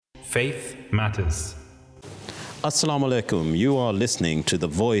Faith Matters. Assalamu alaikum. You are listening to The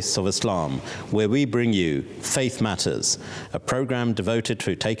Voice of Islam, where we bring you Faith Matters, a program devoted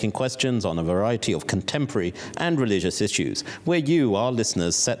to taking questions on a variety of contemporary and religious issues, where you, our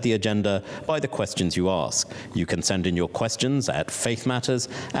listeners, set the agenda by the questions you ask. You can send in your questions at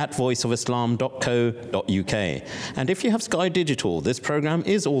faithmatters@voiceofislam.co.uk. And if you have Sky Digital, this program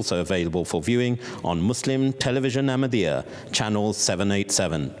is also available for viewing on Muslim Television Ahmadiyya, channel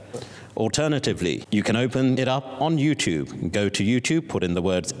 787. Alternatively, you can open it up on YouTube. Go to YouTube, put in the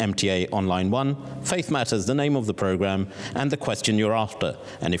words MTA Online 1, Faith Matters, the name of the program, and the question you're after.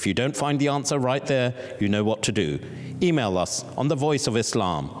 And if you don't find the answer right there, you know what to do. Email us on The Voice of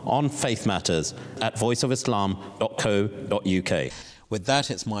Islam on Faith Matters at voiceofislam.co.uk. With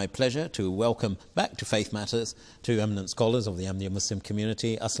that, it's my pleasure to welcome back to Faith Matters two eminent scholars of the Ahmadiyya Muslim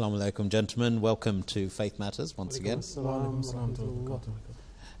community. Assalamu alaikum, gentlemen. Welcome to Faith Matters once again.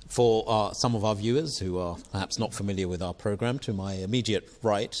 For some of our viewers who are perhaps not familiar with our program, to my immediate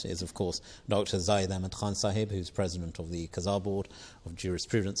right is, of course, Dr. Zaid Ahmed Khan Sahib, who's president of the Qazar Board of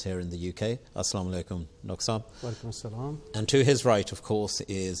Jurisprudence here in the UK. Assalamu alaikum, Dr. Saab. Walaikum assalam. And to his right, of course,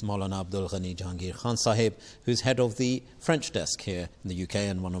 is Maulana Abdul Ghani Jahangir Khan Sahib, who's head of the French desk here in the UK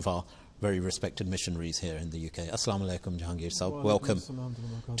and one of our very respected missionaries here in the UK. Assalamu alaikum, Jahangir Saab. Welcome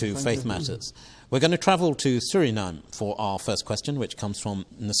to Faith Matters. We're going to travel to Suriname for our first question, which comes from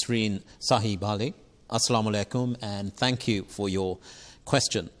Nasreen Sahib Ali. Assalamu alaikum, and thank you for your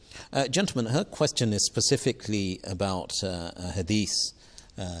question. Gentlemen, her question is specifically about a hadith,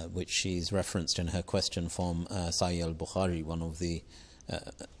 which she's referenced in her question from Sahih al-Bukhari, one of the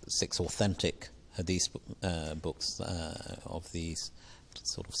 6 authentic hadith books of these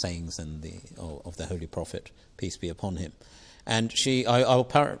sort of sayings and of the Holy Prophet, peace be upon him. And I'll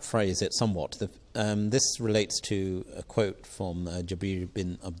paraphrase it somewhat. This relates to a quote from Jabir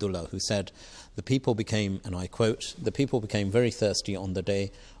bin Abdullah, who said, the people became, and I quote, the people became very thirsty on the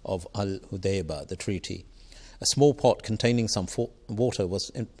day of Al-Hudaybah, the treaty. A small pot containing some water was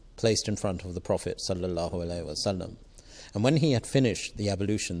placed in front of the Prophet sallallahu alaihi wasallam. And when he had finished the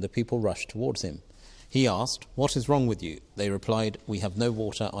ablution, the people rushed towards him. He asked, what is wrong with you? They replied, we have no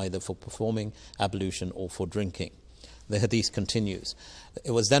water either for performing ablution or for drinking. The hadith continues.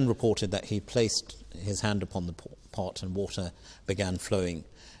 It was then reported that he placed his hand upon the pot and water began flowing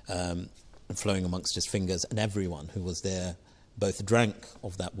amongst his fingers, and everyone who was there both drank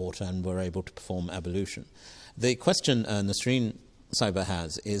of that water and were able to perform ablution. The question Nasreen Saiba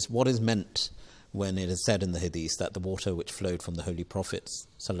has is, what is meant when it is said in the hadith that the water which flowed from the Holy Prophet's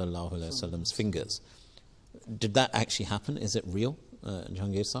sallallahu alaihi wasallam's fingers, did that actually happen? Is it real,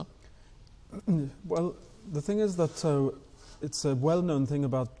 Jahangir Saab? Well, the thing is that it's a well-known thing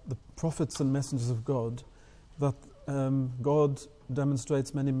about the prophets and messengers of God that God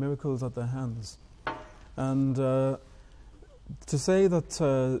demonstrates many miracles at their hands. And to say that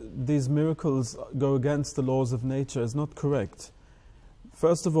these miracles go against the laws of nature is not correct.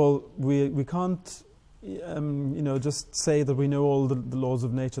 First of all, we can't just say that we know all the laws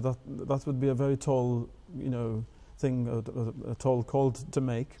of nature. That would be a very tall thing, a tall call to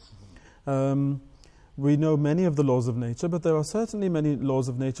make. We know many of the laws of nature, but there are certainly many laws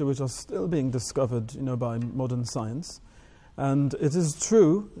of nature which are still being discovered, by modern science. And it is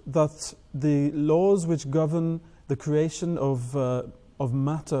true that the laws which govern the creation of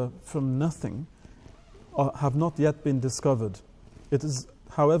matter from nothing have not yet been discovered. It is,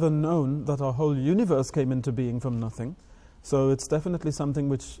 however, known that our whole universe came into being from nothing. So it's definitely something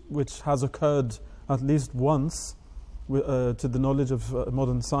which has occurred at least once to the knowledge of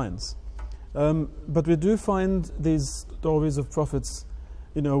modern science. But we do find these stories of prophets,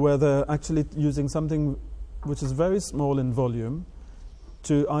 where they're actually using something which is very small in volume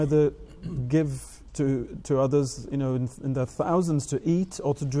to either give to others, in their thousands to eat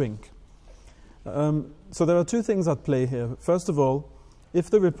or to drink. So there are two things at play here. First of all, if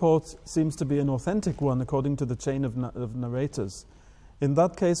the report seems to be an authentic one according to the chain of narrators, in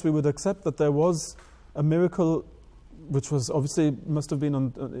that case we would accept that there was a miracle which was obviously must have been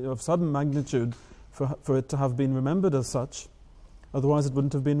of sudden magnitude for it to have been remembered as such. Otherwise it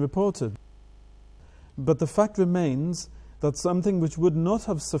wouldn't have been reported. But the fact remains that something which would not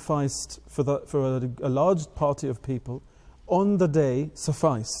have sufficed for a large party of people on the day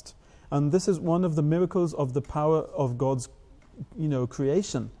sufficed. And this is one of the miracles of the power of God's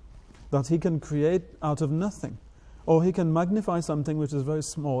creation, that he can create out of nothing, or he can magnify something which is very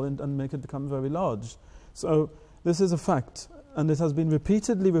small and make it become very large. So this is a fact, and it has been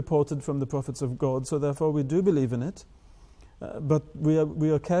repeatedly reported from the prophets of God, so therefore we do believe in it, but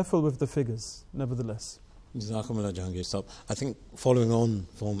we are careful with the figures, nevertheless. Jazakumullah, Jahangir Sahib. I think following on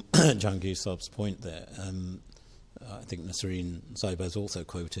from Jahangir Sahib's point there, I think Nasreen Sahiba has also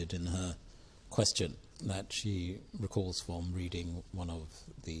quoted in her question that she recalls from reading one of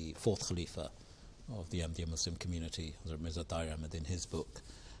the fourth Khalifa of the Ahmadiyya Muslim community, Hazrat Mirza Tahir Ahmad, in his book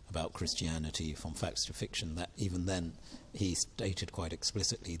about Christianity from facts to fiction, that even then he stated quite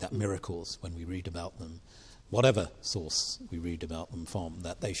explicitly that miracles, when we read about them, whatever source we read about them from,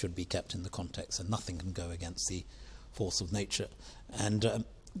 that they should be kept in the context and nothing can go against the force of nature. And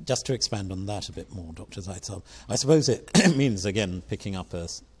just to expand on that a bit more, Dr. Zahid Sahib, I suppose it means, again, picking up a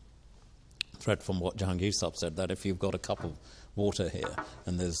thread from what Jahangir Sahib said, that if you've got a cup of water here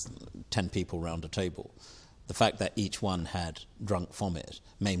and there's 10 people round a table, the fact that each one had drunk from it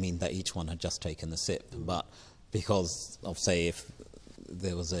may mean that each one had just taken a sip. But because of, say, if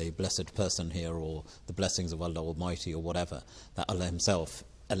there was a blessed person here or the blessings of Allah Almighty or whatever, that Allah Himself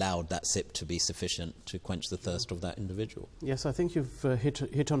allowed that sip to be sufficient to quench the thirst of that individual. Yes, I think you've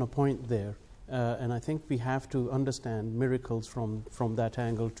hit on a point there. And I think we have to understand miracles from that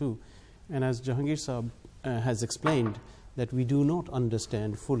angle too. And as Jahangir Sahib has explained, that we do not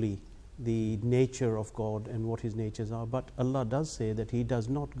understand fully the nature of God and what His natures are. But Allah does say that He does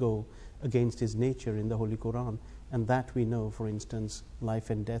not go against His nature in the Holy Quran. And that we know, for instance, life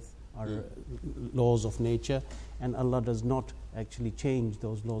and death are laws of nature, and Allah does not actually change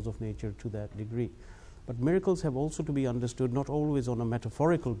those laws of nature to that degree. But miracles have also to be understood not always on a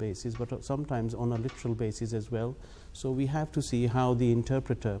metaphorical basis, but sometimes on a literal basis as well. So we have to see how the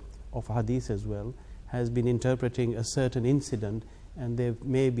interpreter of hadith as well has been interpreting a certain incident, and there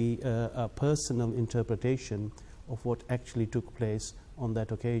may be a personal interpretation of what actually took place on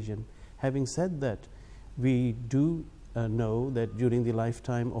that occasion. Having said that, we do know that during the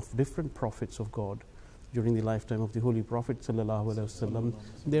lifetime of different prophets of God, during the lifetime of the Holy Prophet ﷺ,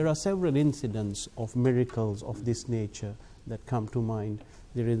 there are several incidents of miracles of this nature that come to mind.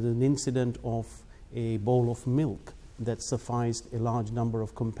 There is an incident of a bowl of milk that sufficed a large number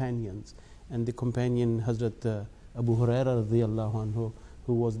of companions, and the companion Hazrat Abu Hurairah radiyallahu anhu,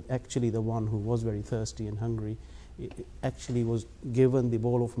 who was actually the one who was very thirsty and hungry, actually was given the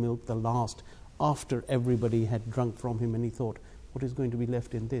bowl of milk the last, after everybody had drunk from him, and he thought, what is going to be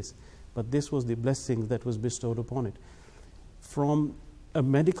left in this? But this was the blessing that was bestowed upon it. From a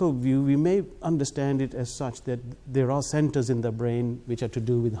medical view, we may understand it as such that there are centers in the brain which are to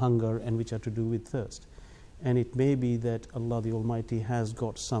do with hunger and which are to do with thirst. And it may be that Allah the Almighty has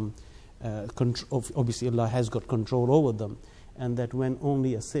got some obviously Allah has got control over them, and that when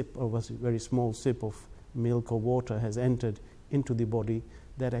only a sip or a very small sip of milk or water has entered into the body,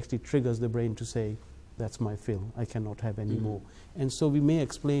 that actually triggers the brain to say, that's my fill, I cannot have any more. And so we may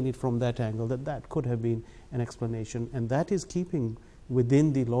explain it from that angle, that that could have been an explanation, and that is keeping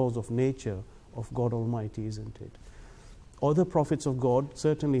within the laws of nature of God Almighty, isn't it? Other prophets of God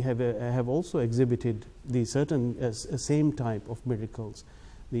certainly have also exhibited the certain same type of miracles.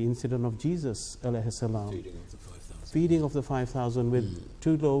 The incident of Jesus alayhi salam, feeding of the 5,000 with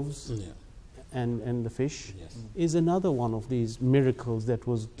 2 loaves and the fish, is another one of these miracles that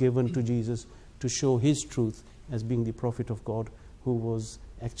was given to Jesus to show His truth as being the prophet of God, who was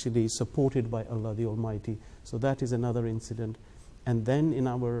actually supported by Allah the Almighty. So that is another incident. And then in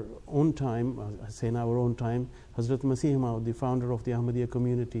our own time, I say in our own time, Hazrat Masih Maud, the founder of the Ahmadiyya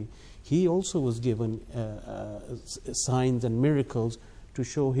community, he also was given signs and miracles to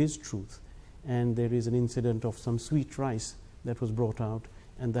show his truth. And there is an incident of some sweet rice that was brought out,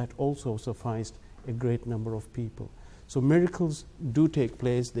 and that also sufficed a great number of people. So miracles do take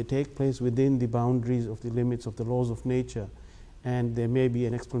place. They take place within the boundaries of the limits of the laws of nature, and there may be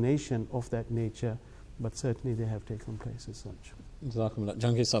an explanation of that nature, but certainly they have taken place as such.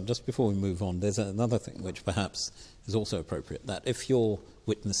 Jahangir Sahib, just before we move on, there's another thing which perhaps is also appropriate, that if you're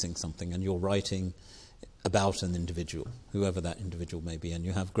witnessing something and you're writing about an individual, whoever that individual may be, and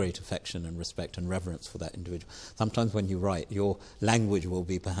you have great affection and respect and reverence for that individual, sometimes when you write, your language will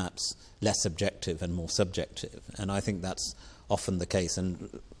be perhaps less objective and more subjective, and I think that's often the case.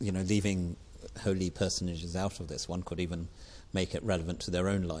 And leaving holy personages out of this, one could even make it relevant to their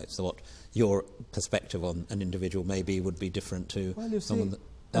own lives. So what your perspective on an individual maybe would be different to someone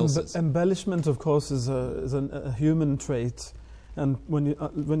else's. Embellishment, of course, is a human trait. And when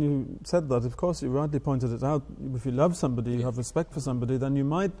you said that, of course, you rightly pointed it out. If you love somebody, you have respect for somebody, then you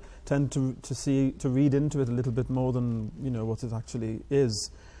might tend to read into it a little bit more than what it actually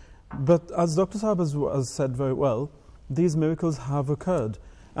is. But as Dr. Sahib has said very well, these miracles have occurred.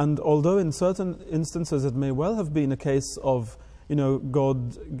 And although in certain instances it may well have been a case of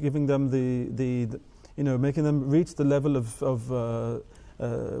God giving them making them reach the level of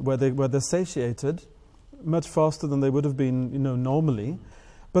where they're satiated, much faster than they would have been, normally.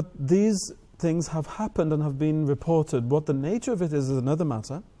 But these things have happened and have been reported. What the nature of it is another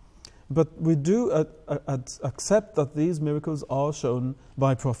matter. But we do accept that these miracles are shown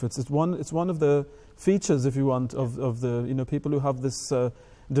by prophets. It's one of the features, if you want, of the people who have this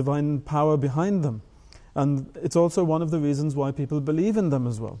divine power behind them, and it's also one of the reasons why people believe in them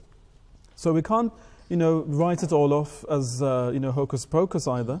as well. So we can't, write it all off as hocus pocus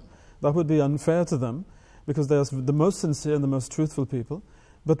either. That would be unfair to them, because they're the most sincere and the most truthful people.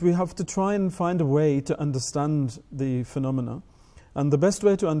 But we have to try and find a way to understand the phenomena. And the best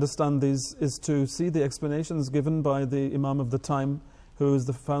way to understand these is to see the explanations given by the Imam of the time, who is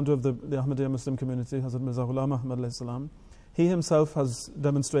the founder of the Ahmadiyya Muslim community, Hazrat Mirza Ghulam Ahmad alayhi salam. He himself has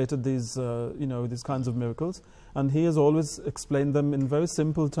demonstrated these, these kinds of miracles, and he has always explained them in very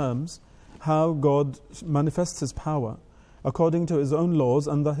simple terms, how God manifests His power according to His own laws,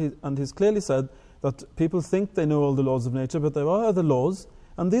 and he's clearly said that people think they know all the laws of nature, but there are other laws,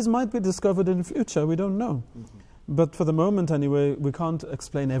 and these might be discovered in the future. We don't know. Mm-hmm. But for the moment, anyway, we can't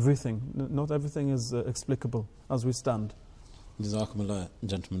explain everything. Not everything is explicable as we stand. Jazakumullah,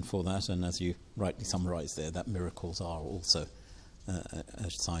 gentlemen, for that. And as you rightly summarised there, that miracles are also a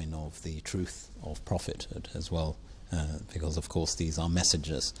sign of the truth of prophethood as well. Because, of course, these are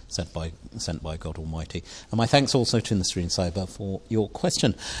messengers sent by God Almighty. And my thanks also to Nasreen Saiba for your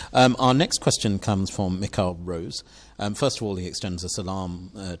question. Our next question comes from Mikhail Rose. First of all, he extends a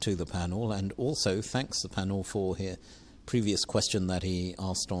salam to the panel, and also thanks the panel for his previous question that he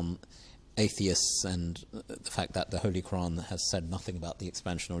asked on atheists and the fact that the Holy Quran has said nothing about the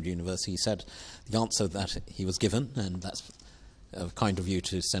expansion of the universe. He said the answer that he was given, and that's kind of you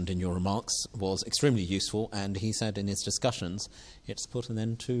to send in your remarks, was extremely useful, and he said in his discussions it's put an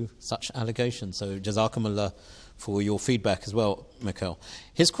end to such allegations. So Jazakumullah for your feedback as well, Mikhail.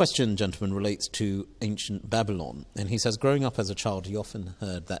 His question, gentlemen, relates to ancient Babylon, and he says growing up as a child he often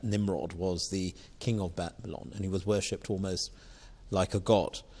heard that Nimrod was the king of Babylon and he was worshipped almost like a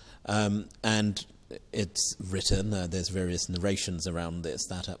god. And it's written, there's various narrations around this,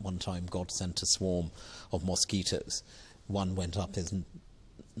 that at one time God sent a swarm of mosquitoes. One went up his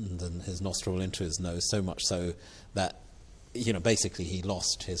nostril into his nose, so much so that, basically he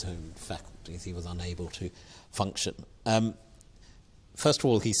lost his own faculties. He was unable to function. First of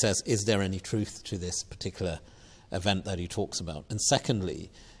all, he says, is there any truth to this particular event that he talks about? And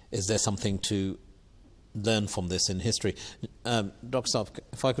secondly, is there something to learn from this in history? Dr. Saab,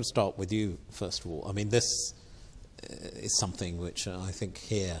 if I could start with you, first of all. I mean, this is something which I think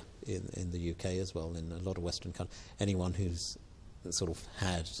here in the UK as well, in a lot of Western countries, anyone who's sort of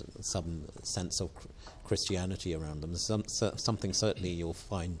had some sense of Christianity around them, something certainly you'll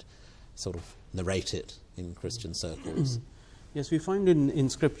find sort of narrated in Christian circles. Yes, we find in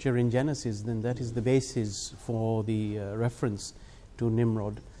Scripture, in Genesis, then that is the basis for the reference to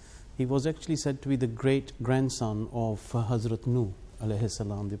Nimrod. He was actually said to be the great-grandson of Hazrat Nuh, alayhi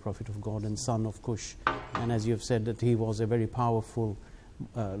salam, the Prophet of God, and son of Cush. And as you have said, that he was a very powerful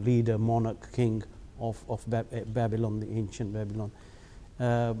leader, monarch, king of Babylon, the ancient Babylon.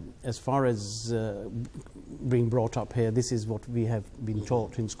 As far as being brought up here, this is what we have been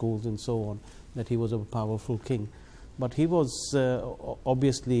taught in schools and so on, that he was a powerful king. But he was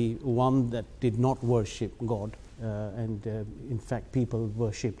obviously one that did not worship God, and in fact people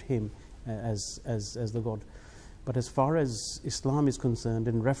worshipped him as the God. But as far as Islam is concerned,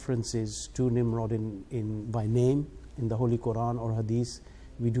 and references to Nimrod by name in the Holy Quran or Hadith,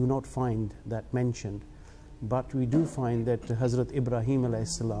 we do not find that mentioned. But we do find that Hazrat Ibrahim alayhi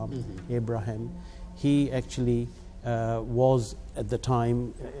salam, Abraham, he actually was at the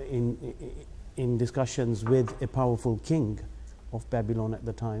time in discussions with a powerful king of Babylon at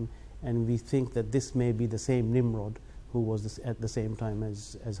the time, and we think that this may be the same Nimrod who was at the same time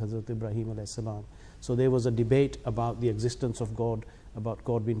as Hazrat Ibrahim alayhi salam. So there was a debate about the existence of God, about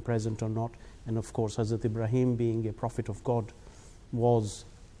God being present or not, and of course Hazrat Ibrahim, being a prophet of God, was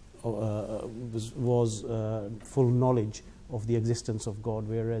full knowledge of the existence of God,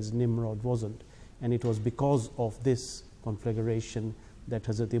 whereas Nimrod wasn't. And it was because of this conflagration that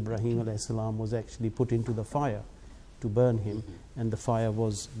Hazrat Ibrahim alayhi salam was actually put into the fire to burn him, and the fire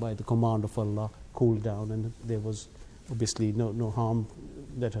was, by the command of Allah, cooled down, and there was obviously no harm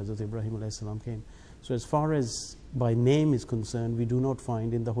that Hazrat Ibrahim alayhi salam came. So as far as by name is concerned, we do not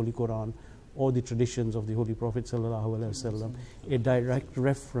find in the Holy Quran or the traditions of the Holy Prophet sallallahu alaihi wasallam a direct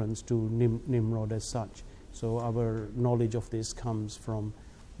reference to Nimrod as such. So our knowledge of this comes from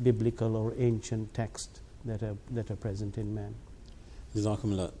biblical or ancient texts that are present in man.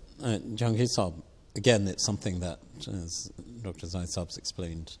 Jazakumullah. Jahangir Saab, again, it's something that, as Dr. Zaid Saab's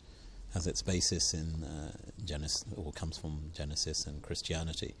explained, has its basis in Genesis, or comes from Genesis and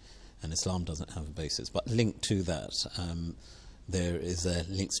Christianity, and Islam doesn't have a basis. But linked to that, there is a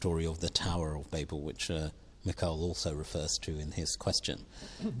linked story of the Tower of Babel, which Mikhail also refers to in his question,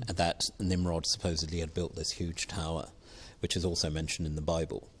 that Nimrod supposedly had built this huge tower, which is also mentioned in the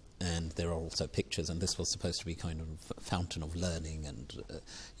Bible. And there are also pictures, and this was supposed to be kind of a fountain of learning, and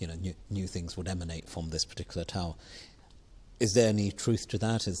new things would emanate from this particular tower. Is there any truth to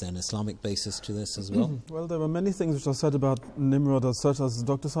that? Is there an Islamic basis to this as well? Well, there were many things which are said about Nimrod as such. As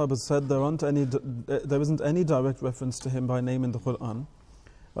Dr. Saab has said, there isn't any direct reference to him by name in the Quran.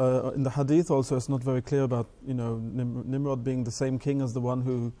 In the Hadith also, it's not very clear about Nimrod being the same king as the one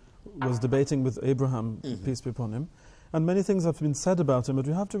who was debating with Abraham, peace be upon him. And many things have been said about him, but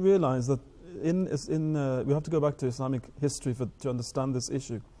we have to realize that we have to go back to Islamic history to understand this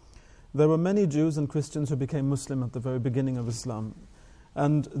issue. There were many Jews and Christians who became Muslim at the very beginning of Islam.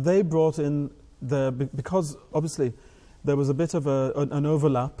 And they brought in because obviously there was a bit of an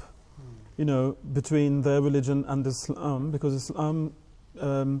overlap, between their religion and Islam, because Islam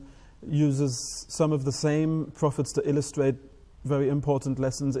uses some of the same prophets to illustrate very important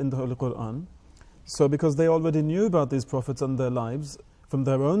lessons in the Holy Quran. So because they already knew about these prophets and their lives from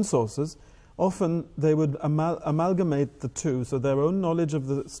their own sources, often they would amalgamate the two, so their own knowledge of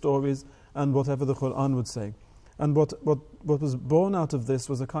the stories and whatever the Quran would say. And what was born out of this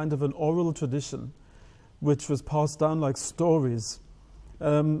was a kind of an oral tradition which was passed down like stories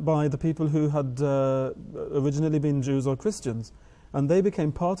by the people who had originally been Jews or Christians. And they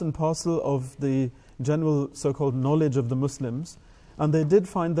became part and parcel of the general so-called knowledge of the Muslims. And they did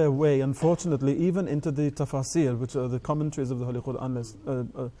find their way, unfortunately, even into the tafasir, which are the commentaries of the Holy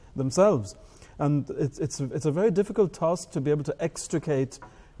Quran themselves. And it's a very difficult task to be able to extricate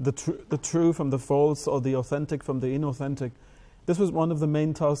the true from the false, or the authentic from the inauthentic. This was one of the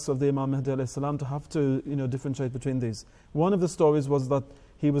main tasks of the Imam Mahdi alayhi salam, to have to differentiate between these. One of the stories was that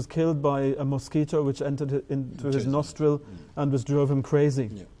he was killed by a mosquito which entered into his nostril and drove him crazy.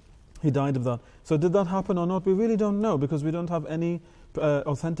 Yeah. He died of that. So did that happen or not? We really don't know, because we don't have any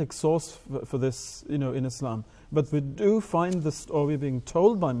authentic source for this, in Islam. But we do find the story being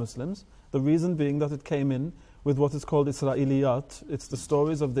told by Muslims, the reason being that it came in with what is called Israeliyat. It's the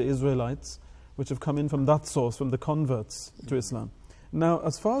stories of the Israelites, which have come in from that source, from the converts to Islam. Now,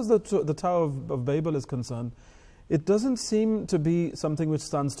 as far as the Tower of Babel is concerned, it doesn't seem to be something which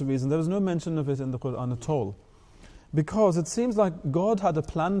stands to reason. There is no mention of it in the Quran at all. Because it seems like God had a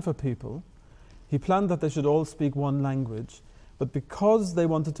plan for people. He planned that they should all speak one language. But because they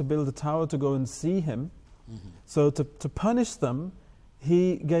wanted to build a tower to go and see him, so to punish them,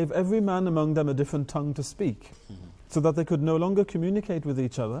 he gave every man among them a different tongue to speak, so that they could no longer communicate with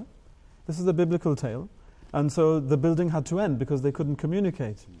each other. This is the biblical tale. And so the building had to end because they couldn't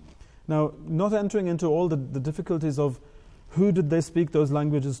communicate. Now, not entering into all the difficulties of who did they speak those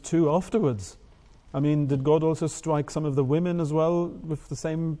languages to afterwards. I mean, did God also strike some of the women as well with the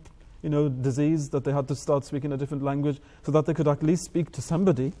same, disease, that they had to start speaking a different language so that they could at least speak to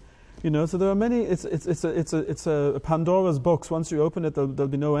somebody? So there are many. It's a Pandora's box. Once you open it, there'll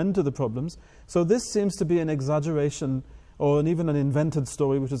be no end to the problems. So this seems to be an exaggeration, or even an invented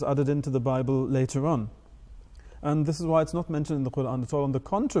story which is added into the Bible later on. And this is why it's not mentioned in the Quran at all. On the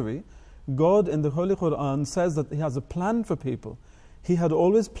contrary, God in the Holy Quran says that He has a plan for people. He had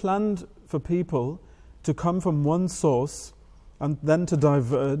always planned for people to come from one source and then to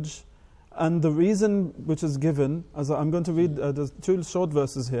diverge. And the reason which is given, as I'm going to read there's two short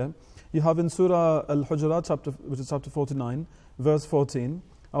verses here. You have in Surah Al-Hujurat, which is chapter 49, verse 14.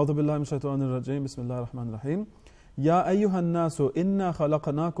 أعوذ بالله من الشيطان الرجيم بسم الله الرحمن الرحيم يا أيها الناس إنا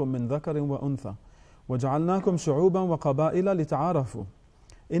خلقناكم من ذكر وأنثى وجعلناكم شعوبا وقبائل لتعارفوا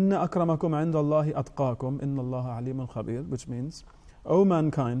إن أكرمكم عند الله أتقاكم إن الله عليم خبير, which means, O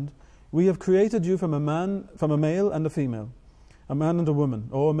mankind, we have created you from a male and a female, a man and a woman,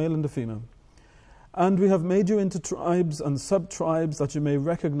 or a male and a female. And we have made you into tribes and sub-tribes that you may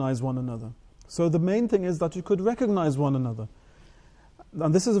recognize one another. So the main thing is that you could recognize one another.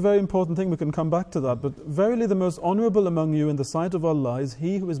 And this is a very important thing, we can come back to that. But verily the most honorable among you in the sight of Allah is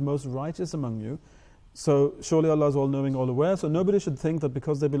he who is most righteous among you. So surely Allah is all-knowing, all-aware. So nobody should think that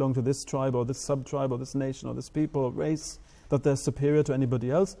because they belong to this tribe or this sub-tribe or this nation or this people or race, that they're superior to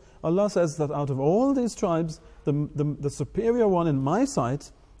anybody else. Allah says that out of all these tribes, the superior one in my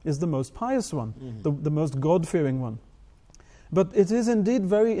sight is the most pious one, the most God-fearing one. But it is indeed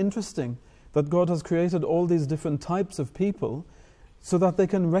very interesting that God has created all these different types of people so that they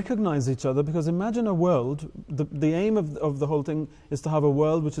can recognize each other. Because imagine a world, the aim of the whole thing is to have a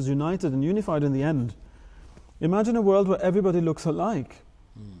world which is united and unified in the end. Imagine a world where everybody looks alike.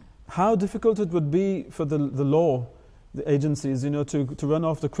 how difficult it would be for the law, the agencies, to run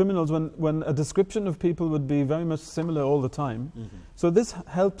after criminals when a description of people would be very much similar all the time. Mm-hmm. So this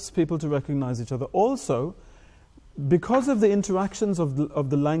helps people to recognize each other. Also, because of the interactions of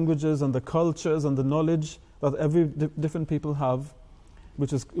the languages and the cultures and the knowledge that every different people have,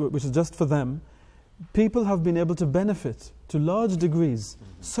 which is just for them, people have been able to benefit to large degrees.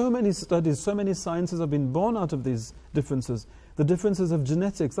 Mm-hmm. So many studies, so many sciences have been born out of these differences. The differences of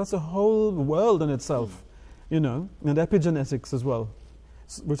genetics, that's a whole world in itself, and epigenetics as well,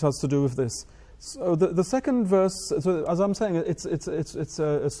 which has to do with this. So the second verse, so as I'm saying, it's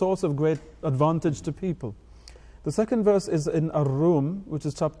a source of great advantage to people. The second verse is in Ar-Rum, which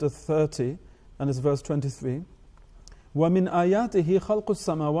is chapter 30, and it's verse 23. وَمِنْ آيَاتِهِ خَلْقُ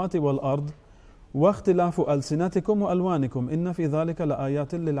السَّمَاوَاتِ وَالْأَرْضِ وَاخْتِلَافُ أَلْسِنَتِكُمْ وَأَلْوَانِكُمْ إِنَّ فِي ذَلِكَ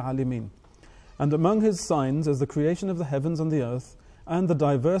لَآيَاتٍ لِلْعَالِمِينَ. And among his signs is the creation of the heavens and the earth, and the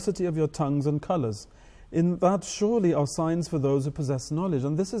diversity of your tongues and colours. In that surely are signs for those who possess knowledge.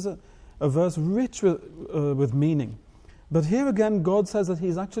 And this is a verse rich with meaning. But here again, God says that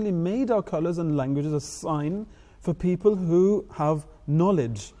He's actually made our colours and languages a sign for people who have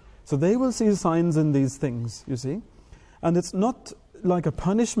knowledge. So they will see signs in these things, you see. And it's not like a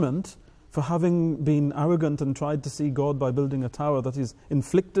punishment for having been arrogant and tried to see God by building a tower, that He's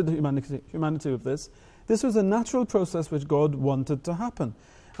inflicted humanity with this. This was a natural process which God wanted to happen.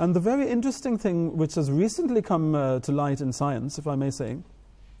 And the very interesting thing which has recently come to light in science, if I may say,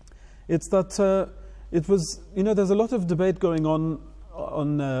 it's that it was, there's a lot of debate going on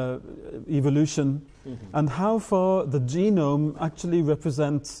evolution, mm-hmm. and how far the genome actually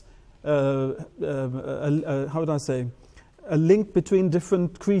represents, how would I say, a link between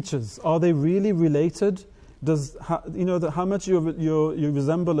different creatures. Are they really related? How much you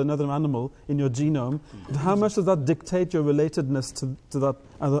resemble another animal in your genome, mm-hmm. how much does that dictate your relatedness to that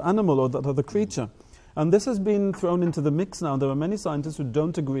other animal or that other creature? And this has been thrown into the mix now. There are many scientists who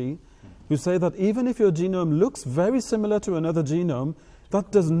don't agree, who say that even if your genome looks very similar to another genome,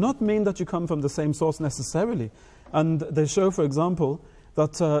 that does not mean that you come from the same source necessarily. And they show, for example,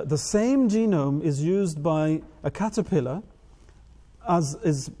 that the same genome is used by a caterpillar as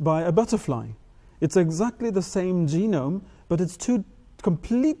is by a butterfly. It's exactly the same genome, but it's two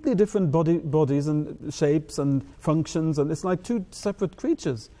completely different bodies and shapes and functions, and it's like two separate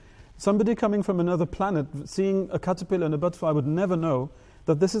creatures. Somebody coming from another planet, seeing a caterpillar and a butterfly, would never know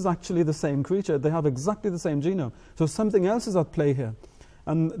that this is actually the same creature. They have exactly the same genome. So something else is at play here.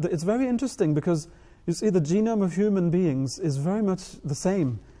 And it's very interesting because, you see, the genome of human beings is very much the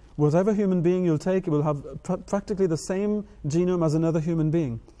same. Whatever human being you'll take, it will have practically the same genome as another human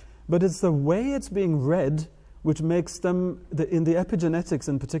being. But it's the way it's being read which makes them, in the epigenetics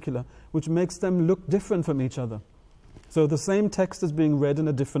in particular, which makes them look different from each other. So the same text is being read in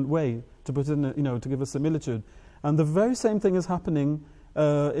a different way, to put in, to give a similitude. And the very same thing is happening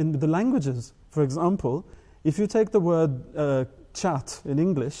in the languages. For example, if you take the word chat in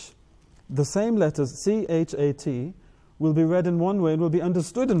English, the same letters, C-H-A-T, will be read in one way and will be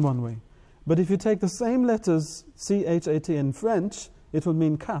understood in one way. But if you take the same letters, C-H-A-T, in French, it will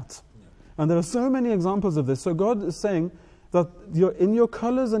mean cat. Yeah. And there are so many examples of this. So God is saying that in your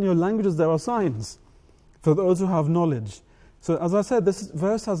colors and your languages there are signs for those who have knowledge. So as I said, this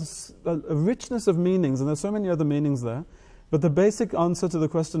verse has a richness of meanings, and there's so many other meanings there. But the basic answer to the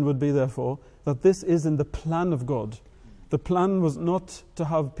question would be, therefore, that this is in the plan of God. The plan was not to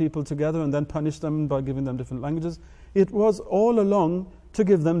have people together and then punish them by giving them different languages. It was all along to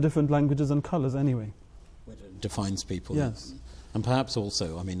give them different languages and colors anyway. It defines people. Yes. And perhaps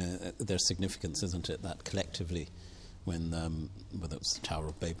also, there's significance, isn't it, that collectively, when, whether it's the Tower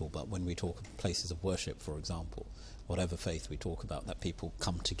of Babel, but when we talk of places of worship, for example, whatever faith we talk about, that people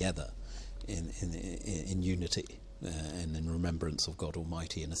come together in unity and in remembrance of God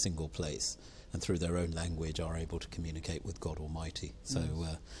Almighty in a single place, and through their own language are able to communicate with God Almighty. So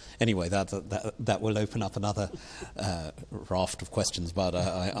anyway, that will open up another raft of questions, but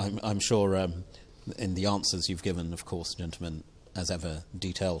I'm sure in the answers you've given, of course, gentlemen, as ever,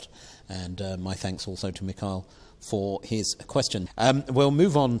 detailed. And my thanks also to Mikhail for his question. We'll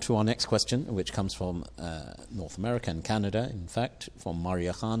move on to our next question, which comes from North America and Canada, in fact, from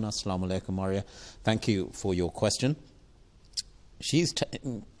Maria Khan. Assalamu alaikum, Maria. Thank you for your question. She's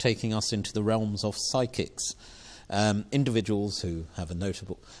taking us into the realms of psychics. Individuals who have a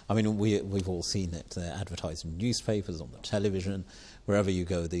notable... we've all seen it. They're advertised in newspapers, on the television. Wherever you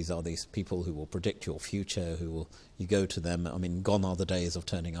go, these people who will predict your future, you go to them. Gone are the days of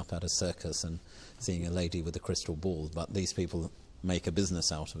turning up at a circus and seeing a lady with a crystal ball, but these people make a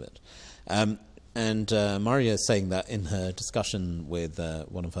business out of it. And Maria is saying that in her discussion with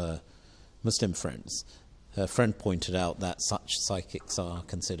one of her Muslim friends, her friend pointed out that such psychics are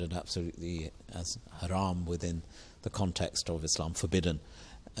considered absolutely as haram within the context of Islam, forbidden.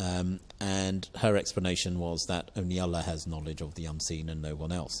 And her explanation was that only Allah has knowledge of the unseen and no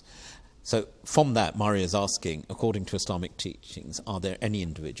one else. So from that, Maria is asking, according to Islamic teachings, are there any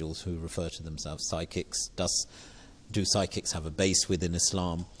individuals who refer to themselves psychics? Do psychics have a base within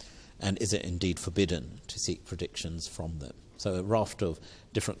Islam? And is it indeed forbidden to seek predictions from them? So a raft of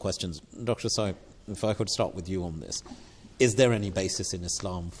different questions. Dr. Saib, if I could start with you on this. Is there any basis in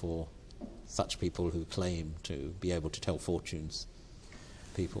Islam for such people who claim to be able to tell fortunes?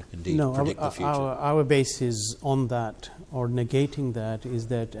 People indeed predict the future. Our basis on that, or negating that, is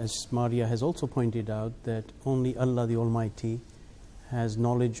that, as Maria has also pointed out, that only Allah the Almighty has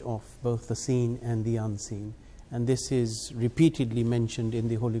knowledge of both the seen and the unseen. And this is repeatedly mentioned in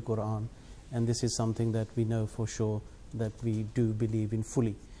the Holy Quran, and this is something that we know for sure that we do believe in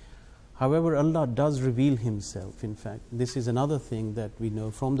fully. However, Allah does reveal Himself. In fact, this is another thing that we know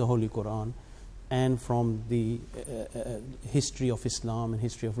from the Holy Quran and from the history of Islam and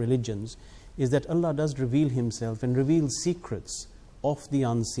history of religions, is that Allah does reveal Himself and reveals secrets of the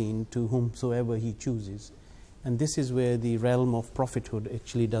unseen to whomsoever He chooses. And this is where the realm of prophethood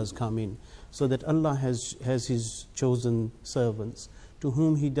actually does come in, so that Allah has His chosen servants to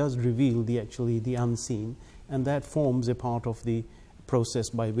whom He does reveal the unseen, and that forms a part of the process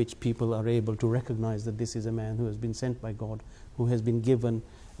by which people are able to recognize that this is a man who has been sent by God, who has been given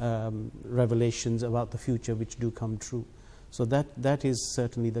revelations about the future which do come true. So that is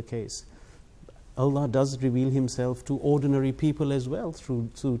certainly the case. Allah does reveal Himself to ordinary people as well through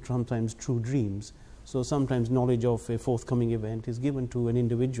sometimes true dreams. So sometimes knowledge of a forthcoming event is given to an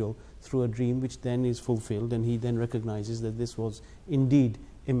individual through a dream, which then is fulfilled, and he then recognizes that this was indeed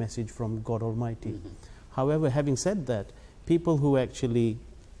a message from God Almighty. Mm-hmm. However, having said that, people who actually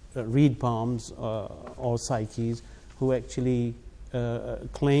read palms or psyches, who actually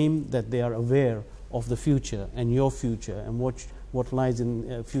claim that they are aware of the future and your future and what lies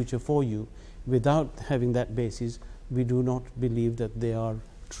in future for you, without having that basis, we do not believe that they are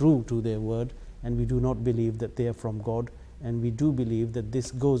true to their word, and we do not believe that they are from God, and we do believe that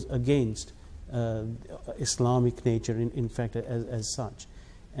this goes against Islamic nature in fact as such.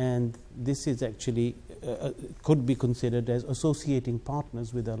 And this is actually could be considered as associating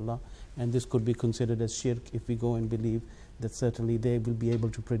partners with Allah, and this could be considered as shirk if we go and believe that certainly they will be able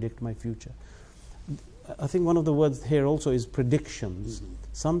to predict my future. I think one of the words here also is predictions. Mm-hmm.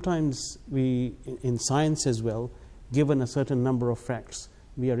 Sometimes we, in science as well, given a certain number of facts,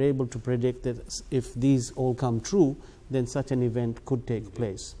 we are able to predict that if these all come true, then such an event could take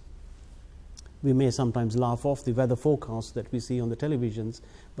place. We may sometimes laugh off the weather forecasts that we see on the televisions,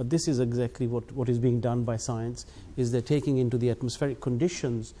 but this is exactly what is being done by science, is they're taking into the atmospheric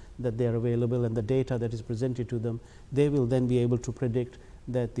conditions that they are available and the data that is presented to them. They will then be able to predict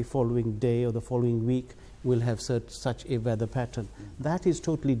that the following day or the following week will have such a weather pattern. That is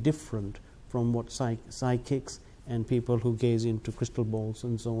totally different from what psychics and people who gaze into crystal balls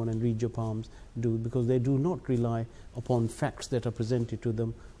and so on and read your palms do, because they do not rely upon facts that are presented to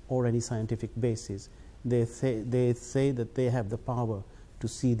them or any scientific basis. They say that they have the power to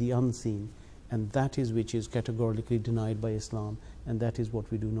see the unseen, and that is which is categorically denied by Islam, and that is what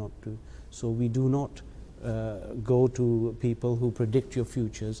we do not do. So we do not go to people who predict your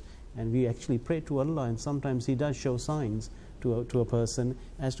futures, and we actually pray to Allah, and sometimes He does show signs to a person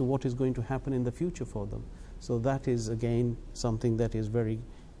as to what is going to happen in the future for them. So that is again something that is very,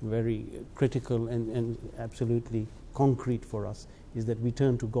 very critical and absolutely concrete for us, is that we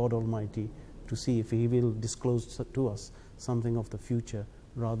turn to God Almighty to see if He will disclose to us something of the future,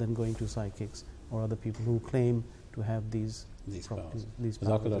 rather than going to psychics or other people who claim to have these powers.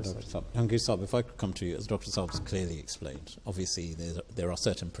 Jahangir Saab, if I could come to you, as Dr. Saab has clearly explained, obviously there are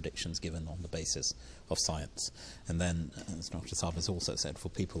certain predictions given on the basis of science, and then, as Dr. Saab has also said, for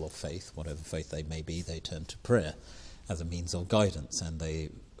people of faith, whatever faith they may be, they turn to prayer as a means of guidance, and they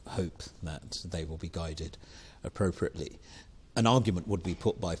hope that they will be guided appropriately. An argument would be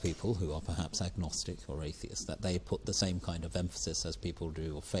put by people who are perhaps agnostic or atheists that they put the same kind of emphasis as people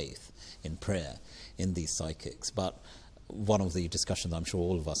do of faith in prayer in these psychics. But one of the discussions I'm sure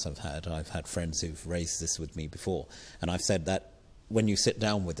all of us have had, I've had friends who've raised this with me before, and I've said that when you sit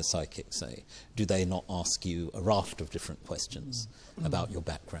down with a psychic, say, do they not ask you a raft of different questions about your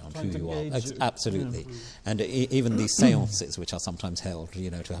background, who you are? Absolutely. Yeah. And even these seances, which are sometimes held,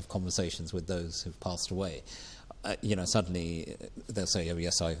 to have conversations with those who've passed away, suddenly they'll say, oh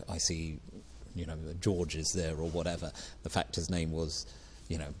yes, I see, George is there or whatever. The fact his name was,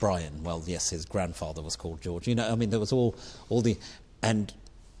 Brian, well, yes, his grandfather was called George. I mean, there was all the... And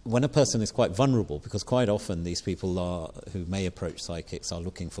when a person is quite vulnerable, because quite often these people who may approach psychics are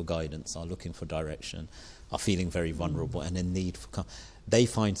looking for guidance, are looking for direction, are feeling very vulnerable and in need for... They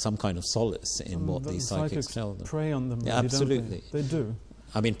find some kind of solace in what these psychics tell them. Prey on them, yeah, really, absolutely. Don't they? They do.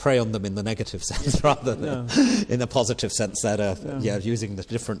 I mean, prey on them in the negative sense rather than in the positive sense that using the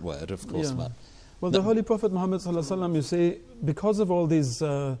different word, of course. Yeah. But the Holy Prophet Muhammad sallallahu alaihi wasallam, you see, because of all these,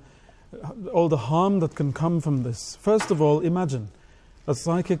 all the harm that can come from this. First of all, imagine a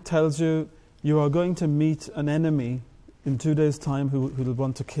psychic tells you you are going to meet an enemy in 2 days' time who will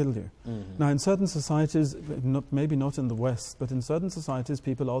want to kill you. Mm-hmm. Now, in certain societies, maybe not in the West, but in certain societies,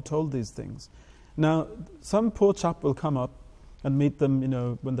 people are told these things. Now, some poor chap will come up and meet them,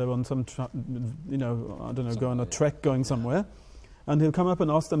 when they're on some, go on a trek going somewhere, and he'll come up and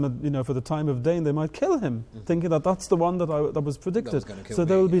ask them, for the time of day, and they might kill him, thinking that that's the one that was predicted. So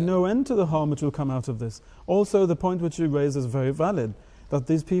there will be no end to the harm which will come out of this. Also, the point which you raise is very valid, that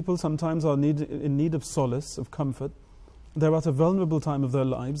these people sometimes are in need of solace, of comfort. They're at a vulnerable time of their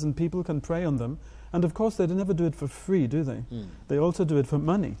lives, and people can prey on them. And of course, they never do it for free, do they? They also do it for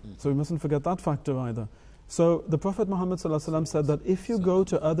money. So we mustn't forget that factor either. So the Prophet Muhammad ﷺ said that if you go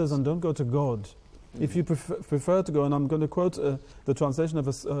to others and don't go to God, if you prefer to go, and I'm going to quote the translation of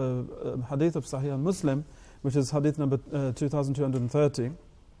a hadith of Sahih Muslim, which is hadith number 2230. In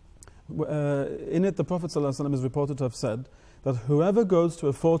it, the Prophet ﷺ is reported to have said that whoever goes to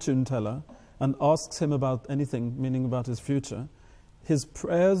a fortune teller and asks him about anything, meaning about his future, his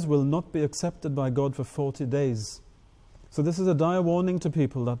prayers will not be accepted by God for 40 days. So this is a dire warning to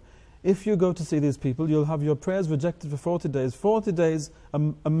people that if you go to see these people, you'll have your prayers rejected for 40 days. 40 days,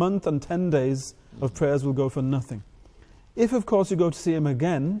 a month and 10 days of prayers will go for nothing. If, of course, you go to see him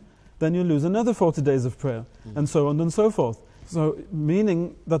again, then you lose another 40 days of prayer, and so on and so forth. So,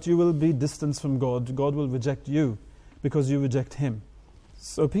 meaning that you will be distanced from God. God will reject you because you reject him.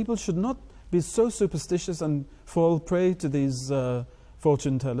 So people should not be so superstitious and fall prey to these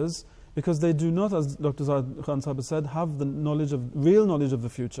fortune tellers, because they do not, as Dr. Zaid Khan Sahib said, have the real knowledge of the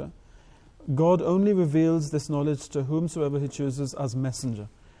future. God only reveals this knowledge to whomsoever he chooses as messenger.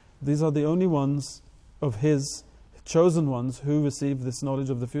 These are the only ones of his chosen ones who receive this knowledge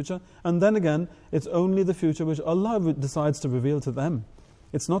of the future. And then again, it's only the future which Allah decides to reveal to them.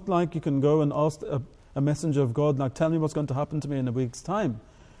 It's not like you can go and ask a messenger of God, like, tell me what's going to happen to me in a week's time.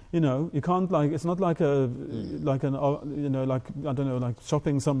 You can't, it's not like like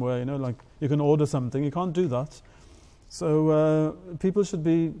shopping somewhere, like you can order something. You can't do that. So people should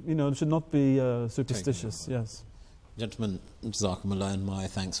not be superstitious. Yes. Gentlemen, Jazakumullah, and my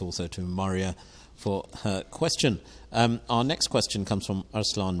thanks also to Maria for her question. Our next question comes from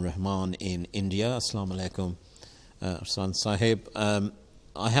Arslan Rahman in India. Assalamu alaikum, Arslan Sahib.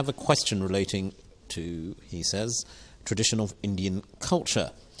 I have a question relating to, he says, tradition of Indian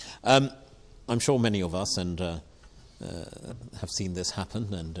culture. I'm sure many of us have seen this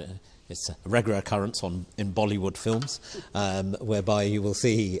happen, and it's a regular occurrence in Bollywood films, whereby you will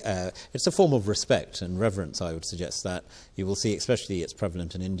see it's a form of respect and reverence. I would suggest that you will see, especially it's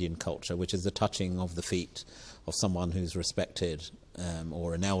prevalent in Indian culture, which is the touching of the feet of someone who's respected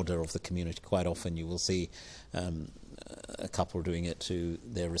or an elder of the community. Quite often, you will see a couple doing it to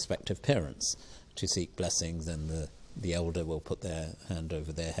their respective parents to seek blessings, and the elder will put their hand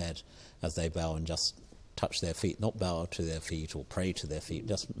over their head as they bow and just touch their feet, not bow to their feet or pray to their feet,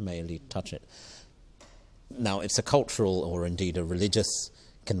 just merely touch it. Now, it's a cultural or indeed a religious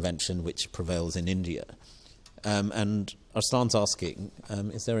convention which prevails in India. And Arslan's asking,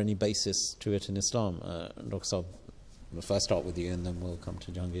 is there any basis to it in Islam? Dr. Saab, if I start with you and then we'll come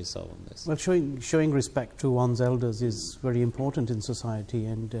to Jahangir Saab on this. Well, showing respect to one's elders is very important in society,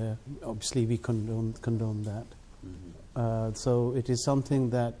 and obviously we condone that. Mm-hmm. So it is something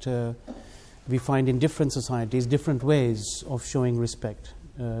that we find in different societies, different ways of showing respect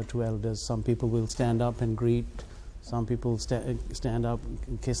to elders. Some people will stand up and greet, some people stand up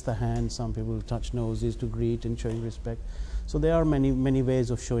and kiss the hand, some people touch noses to greet and showing respect. So there are many ways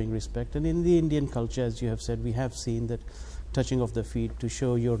of showing respect. And in the Indian culture, as you have said, we have seen that touching of the feet to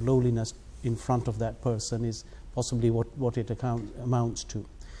show your lowliness in front of that person is possibly what it amounts to.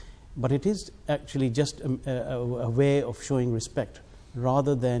 But it is actually just a way of showing respect,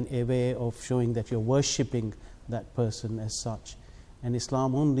 rather than a way of showing that you're worshipping that person as such. And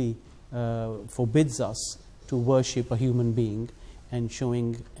Islam only forbids us to worship a human being and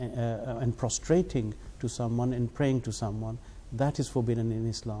showing and prostrating to someone and praying to someone. That is forbidden in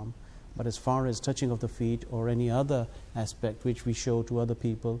Islam. But as far as touching of the feet or any other aspect which we show to other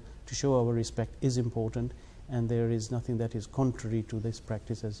people to show our respect is important. and there is nothing that is contrary to this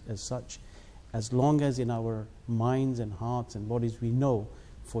practice as such, as long as in our minds and hearts and bodies we know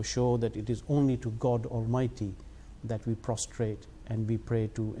for sure that it is only to God Almighty that we prostrate and we pray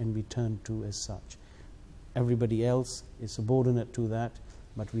to and we turn to as such. Everybody else is subordinate to that,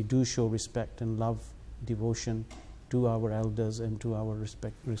 but we do show respect and love, devotion to our elders and to our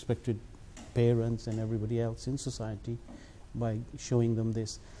respected parents and everybody else in society by showing them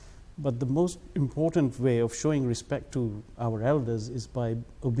this. But the most important way of showing respect to our elders is by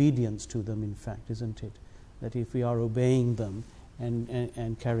obedience to them, in fact, isn't it? That if we are obeying them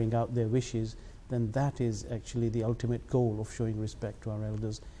and carrying out their wishes, then that is actually the ultimate goal of showing respect to our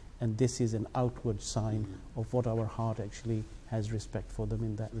elders. And this is an outward sign of what our heart actually has respect for them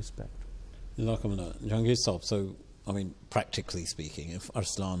in that respect. Jahangir Sahib, so, I mean, practically speaking, if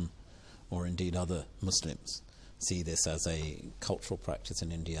Arslan or indeed other Muslims see this as a cultural practice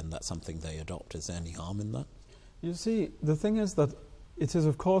in India and that's something they adopt, is there any harm in that? You see, the thing is that it is,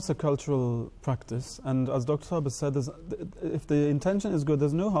 of course, a cultural practice, and as Dr. Sahib has said, if the intention is good,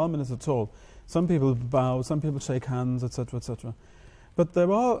 there's no harm in it at all. Some people bow, some people shake hands, etc., etc. But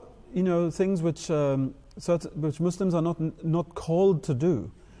there are, things which Muslims are not called to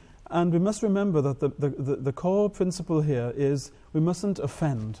do. And we must remember that the core principle here is we mustn't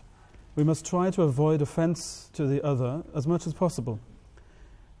offend. We must try to avoid offense to the other as much as possible.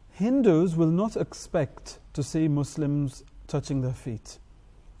 Hindus will not expect to see Muslims touching their feet.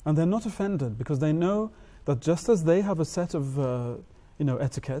 And they're not offended because they know that just as they have a set of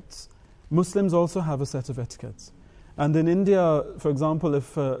etiquettes, Muslims also have a set of etiquettes. And in India, for example,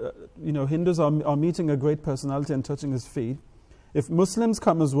 if Hindus are meeting a great personality and touching his feet, if Muslims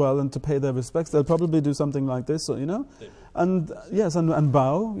come as well and to pay their respects, they'll probably do something like this, and yes, and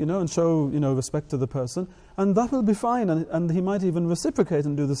bow, and show respect to the person, and that will be fine. And he might even reciprocate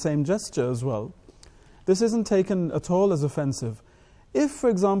and do the same gesture as well. This isn't taken at all as offensive. If, for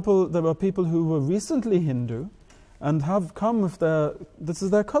example, there are people who were recently Hindu and have come with this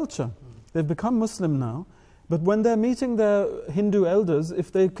is their culture, they've become Muslim now, but when they're meeting their Hindu elders,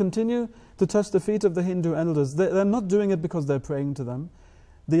 if they continue to touch the feet of the Hindu elders, they're not doing it because they're praying to them.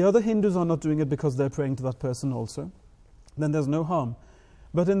 The other Hindus are not doing it because they're praying to that person also. Then there's no harm.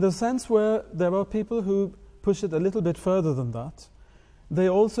 But in the sense where there are people who push it a little bit further than that, they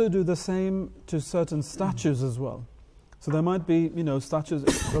also do the same to certain statues as well. So there might be, statues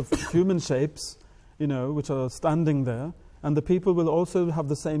of human shapes, which are standing there, and the people will also have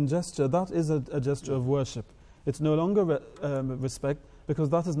the same gesture. That is a gesture of worship. It's no longer respect, because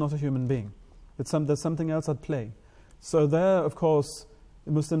that is not a human being. There's something else at play. So there, of course,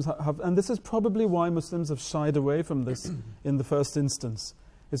 Muslims have, and this is probably why Muslims have shied away from this in the first instance.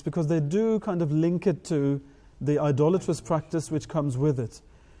 It's because they do kind of link it to the idolatrous practice which comes with it.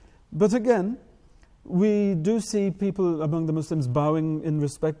 But again, we do see people among the Muslims bowing in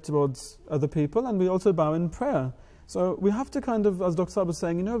respect towards other people, and we also bow in prayer. So we have to kind of, as Dr. Sahib was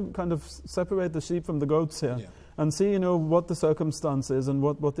saying, kind of separate the sheep from the goats here, and see, what the circumstance is and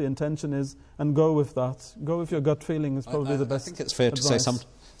what the intention is, and go with that. Go with your gut feeling is probably the best. I think it's fair advice. to say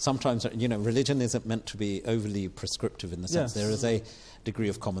sometimes, religion isn't meant to be overly prescriptive in the sense there is a degree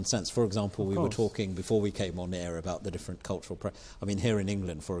of common sense. For example, we were talking before we came on air about the different cultural here in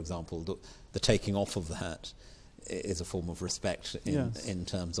England, for example, the taking off of the hat is a form of respect in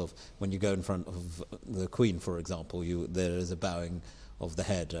terms of when you go in front of the Queen, for example, there is a bowing of the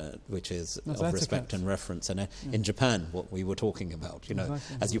head, which is of respect and reference. And in Japan, what we were talking about,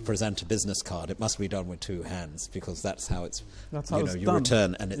 as you present a business card, it must be done with two hands because that's how it's you done.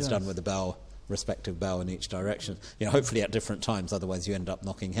 Return, and it's done with a respective bow in each direction. Hopefully at different times, otherwise you end up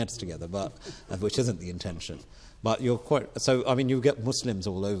knocking heads together, but which isn't the intention. But you're quite so. You get Muslims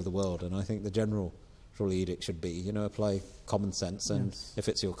all over the world, and I think the general edict should be, apply common sense, and if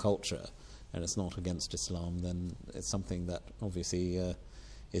it's your culture and it's not against Islam, then it's something that obviously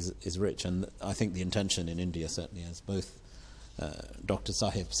is rich. And I think the intention in India, certainly, as both Dr.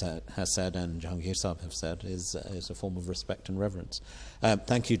 Sahib has said and Jahangir Sahib have said, is a form of respect and reverence.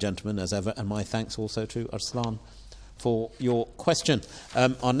 Thank you, gentlemen, as ever, and my thanks also to Arslan for your question.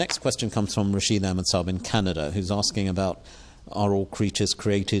 Our next question comes from Rashid Ahmed Saab in Canada, who's asking about, are all creatures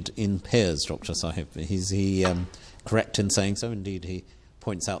created in pairs, Dr. Sahib? Is he correct in saying so? Indeed, he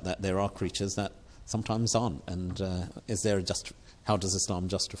points out that there are creatures that sometimes aren't. And how does Islam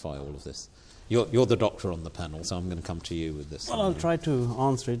justify all of this? You're the doctor on the panel, so I'm going to come to you with this. Well, I'll try to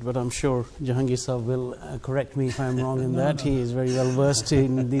answer it, but I'm sure Jahangir Sahib will correct me if I'm wrong in that. He is very well versed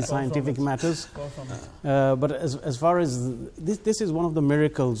in these scientific matters. But as far as this is one of the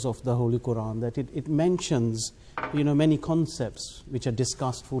miracles of the Holy Quran, that it mentions, many concepts which are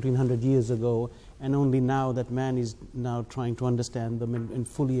discussed 1400 years ago, and only now that man is now trying to understand them and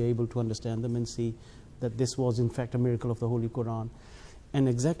fully able to understand them and see that this was in fact a miracle of the Holy Quran. And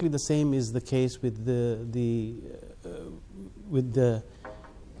exactly the same is the case with the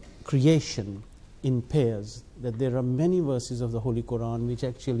creation in pairs, that there are many verses of the Holy Quran which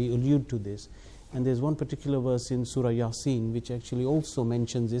actually allude to this. And there's one particular verse in Surah Yasin which actually also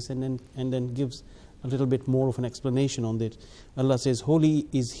mentions this and then gives a little bit more of an explanation on it. Allah says, "Holy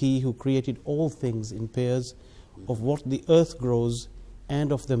is He who created all things in pairs, of what the earth grows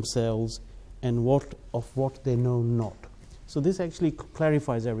and of themselves, and of what they know not." So this actually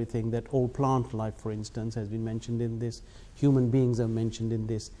clarifies everything, that all plant life, for instance, has been mentioned in this, human beings are mentioned in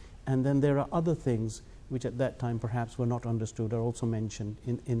this, and then there are other things which at that time perhaps were not understood are also mentioned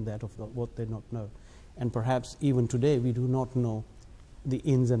in that of what they not know. And perhaps even today we do not know the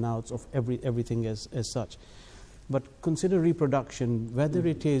ins and outs of everything as such. But consider reproduction, whether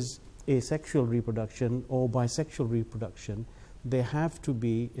it is asexual reproduction or bisexual reproduction, there have to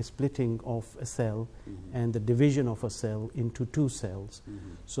be a splitting of a cell and the division of a cell into two cells.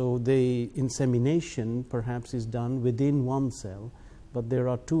 So the insemination perhaps is done within one cell, but there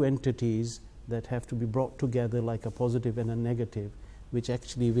are two entities that have to be brought together like a positive and a negative, which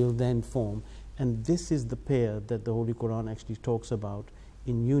actually will then form. And this is the pair that the Holy Quran actually talks about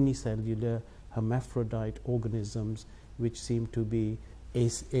in unicellular hermaphrodite organisms, which seem to be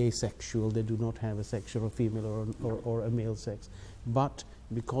asexual. They do not have a sexual or female or a male sex. But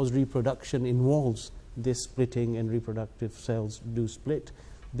because reproduction involves this splitting and reproductive cells do split,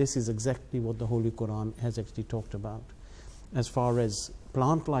 this is exactly what the Holy Quran has actually talked about. As far as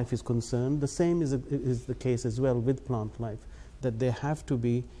plant life is concerned, the same is the case as well with plant life, that there have to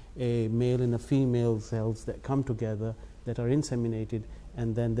be a male and a female cells that come together, that are inseminated,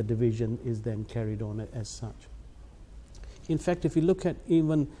 and then the division is then carried on as such. In fact, if you look at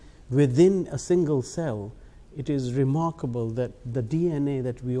even within a single cell, it is remarkable that the DNA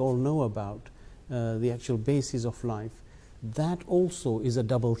that we all know about, the actual basis of life, that also is a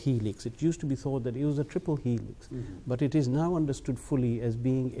double helix. It used to be thought that it was a triple helix, but it is now understood fully as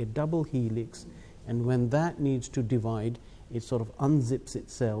being a double helix, and when that needs to divide, it sort of unzips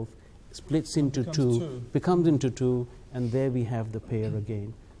itself, splits into two, becomes into two, and there we have the pair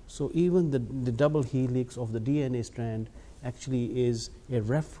again. So even the double helix of the DNA strand actually is a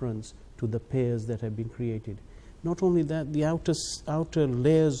reference to the pairs that have been created. Not only that, the outer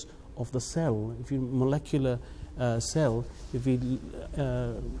layers of the cell, if you molecular cell, if we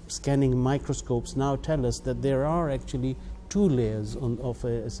scanning microscopes now tell us that there are actually two layers of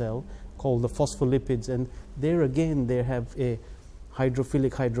a cell called the phospholipids, and there again they have a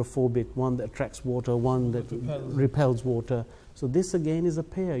hydrophilic, hydrophobic, one that attracts water, one that repels water. So this again is a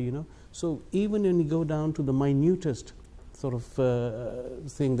pair, So even when you go down to the minutest sort of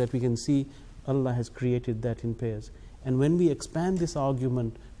thing that we can see, Allah has created that in pairs. And when we expand this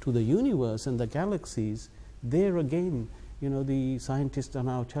argument to the universe and the galaxies, there again, the scientists are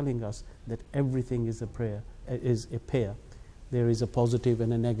now telling us that everything is a pair. There is a positive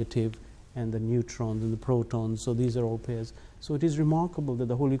and a negative, and the neutrons and the protons, so these are all pairs. So it is remarkable that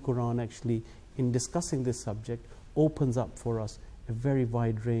the Holy Quran actually, in discussing this subject, opens up for us a very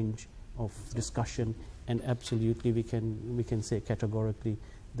wide range of discussion, and absolutely we can say categorically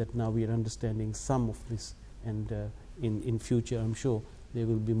that now we are understanding some of this, and in future I'm sure there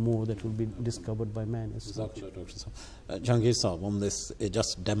will be more that will be discovered by man as such. Jahangir Sahib, on this, it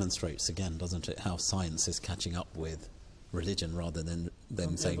just demonstrates again, doesn't it, how science is catching up with religion rather than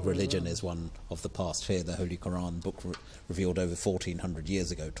them saying religion is one of the past. Here the Holy Quran, book revealed over 1400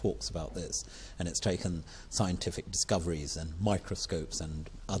 years ago, talks about this, and it's taken scientific discoveries and microscopes and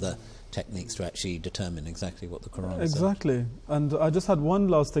other techniques to actually determine exactly what the Quran says. Exactly. And I just had one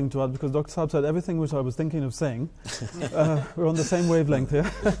last thing to add, because Dr. Saab said everything which I was thinking of saying. We're on the same wavelength here.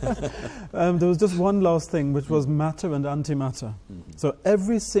 There was just one last thing, which was matter and antimatter. So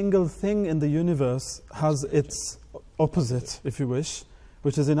every single thing in the universe has its opposite, if you wish,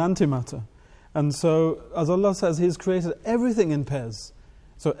 which is in antimatter. And so, as Allah says, He's created everything in pairs.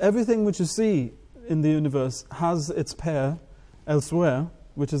 So everything which you see in the universe has its pair elsewhere,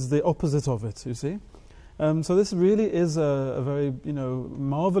 which is the opposite of it, you see. So this really is a very,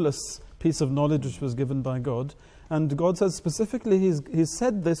 marvelous piece of knowledge which was given by God. And God says specifically He's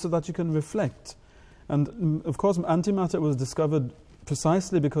said this so that you can reflect. And of course, antimatter was discovered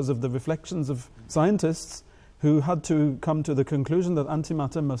precisely because of the reflections of scientists who had to come to the conclusion that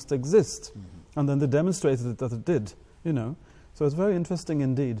antimatter must exist. And then they demonstrated it that it did, you know. So it's very interesting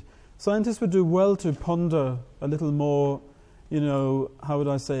indeed. Scientists would do well to ponder a little more, you know, how would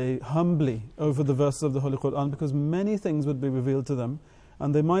I say, humbly over the verses of the Holy Quran, because many things would be revealed to them,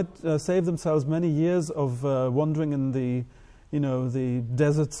 and they might save themselves many years of wandering in the, you know, the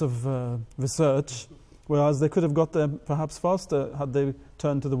deserts of research, whereas they could have got there perhaps faster had they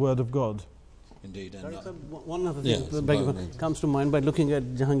turned to the Word of God. Indeed. And one other thing that comes to mind by looking at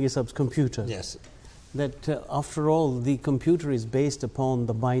Jahangir Saab's computer. Yes. That after all, the computer is based upon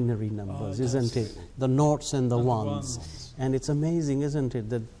the binary numbers, isn't it? The noughts and the ones. And it's amazing, isn't it,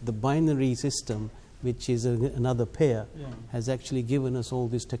 that the binary system, which is another pair, has actually given us all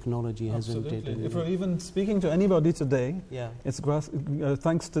this technology, hasn't it? If we're even speaking to anybody today, it's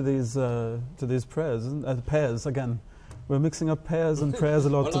thanks to these pairs again. We're mixing up pairs and prayers a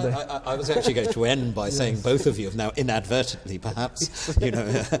lot today. I was actually going to end by saying both of you have now inadvertently, perhaps, you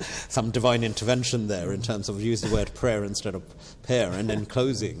know, some divine intervention there in terms of use the word prayer instead of pair. And in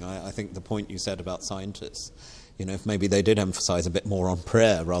closing, I think the point you said about scientists, you know, if maybe they did emphasize a bit more on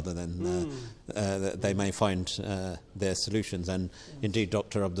prayer rather than they may find their solutions. And indeed,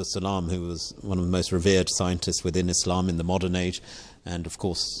 Dr. Abdus Salam, who was one of the most revered scientists within Islam in the modern age, and of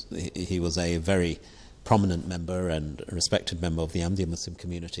course he was a very prominent member and a respected member of the Ahmadiyya Muslim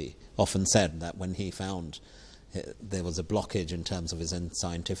community, often said that when he found there was a blockage in terms of his own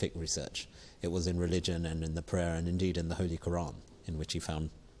scientific research, it was in religion and in the prayer and indeed in the Holy Quran in which he found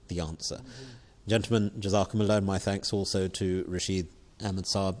the answer. Gentlemen, Jazakumullah, and my thanks also to Rashid Ahmed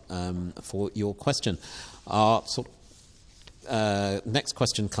Saab for your question. Our next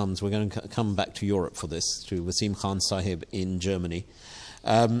question comes, we're going to come back to Europe for this, to Wasim Khan Sahib in Germany.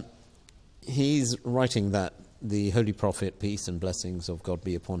 He's writing that the Holy Prophet, peace and blessings of God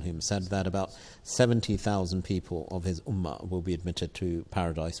be upon him, said that about 70,000 people of his ummah will be admitted to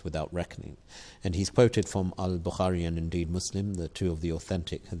paradise without reckoning. And he's quoted from Al-Bukhari and indeed Muslim, the two of the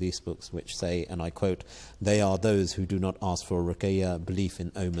authentic hadith books, which say, and I quote, "They are those who do not ask for ruqyah, belief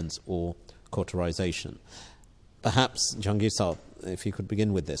in omens or cauterization." Perhaps, Jahangir Saab, if you could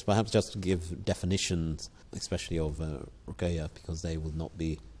begin with this, perhaps just to give definitions, especially of ruqyah, because they will not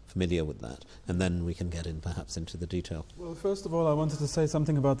be familiar with that, and then we can get in perhaps into the detail. Well, first of all, I wanted to say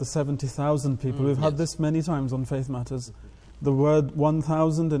something about the 70,000 people. We've had this many times on Faith Matters. The word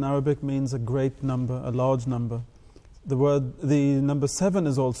 1,000 in Arabic means a great number, a large number. The number 7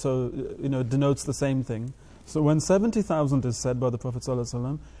 is also, you know, denotes the same thing. So when 70,000 is said by the Prophet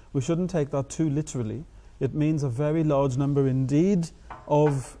ﷺ, we shouldn't take that too literally. It means a very large number indeed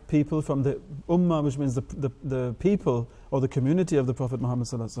of people from the Ummah, which means the people or the community of the Prophet Muhammad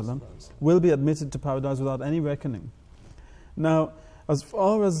ﷺ, will be admitted to paradise without any reckoning. Now, as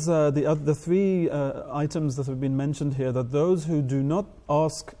far as the three items that have been mentioned here, that those who do not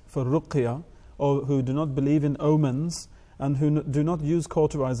ask for ruqyah, or who do not believe in omens, and who do not use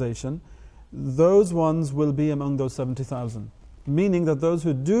cauterization, those ones will be among those 70,000. Meaning that those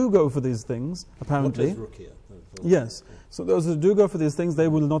who do go for these things, apparently... What is ruqyah? Yes. So those who do go for these things, they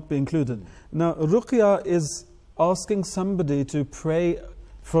will not be included. Now, ruqyah is asking somebody to pray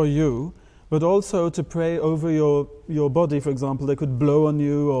for you, but also to pray over your body, for example. They could blow on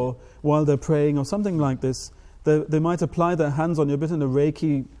you or while they're praying or something like this. They might apply their hands on you, a bit in a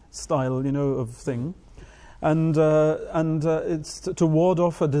Reiki style, you know, of thing. And it's to ward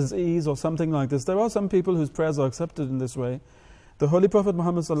off a disease or something like this. There are some people whose prayers are accepted in this way. The Holy Prophet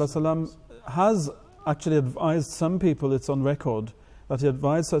Muhammad ﷺ has actually advised some people, it's on record, that he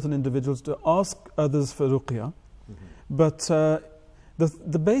advised certain individuals to ask others for ruqyah. But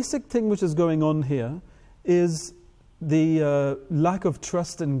the basic thing which is going on here is the lack of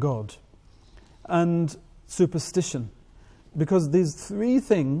trust in God and superstition. Because these three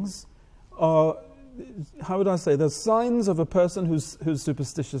things are, how would I say, they're signs of a person who's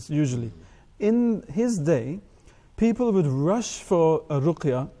superstitious usually. In his day, people would rush for a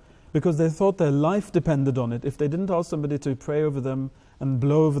ruqyah because they thought their life depended on it. If they didn't ask somebody to pray over them and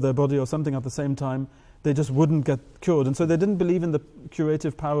blow over their body or something at the same time, they just wouldn't get cured. And so they didn't believe in the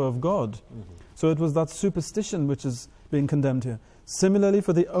curative power of God. So it was that superstition which is being condemned here. Similarly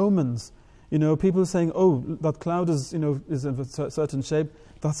for the omens, you know, people saying, oh, that cloud is, you know, is of a certain shape,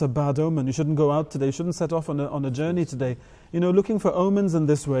 that's a bad omen. You shouldn't go out today, you shouldn't set off on a journey today. You know, looking for omens in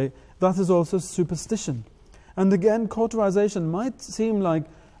this way, that is also superstition. And again, cauterization might seem like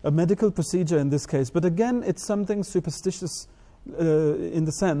a medical procedure in this case, but again, it's something superstitious in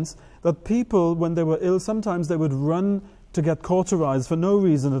the sense that people, when they were ill, sometimes they would run to get cauterized for no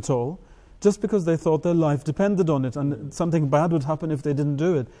reason at all. just because they thought their life depended on it and something bad would happen if they didn't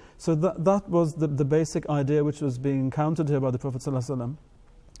do it. So that was the basic idea which was being encountered here by the Prophet ﷺ.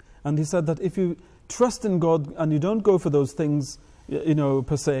 And he said that if you trust in God and you don't go for those things,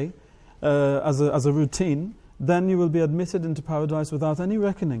 per se, as a routine, then you will be admitted into paradise without any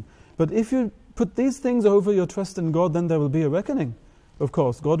reckoning. But if you put these things over your trust in God, then there will be a reckoning. Of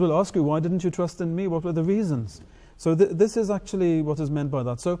course, God will ask you, why didn't you trust in me? What were the reasons? So this is actually what is meant by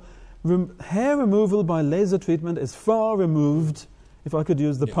that. So hair removal by laser treatment is far removed, if I could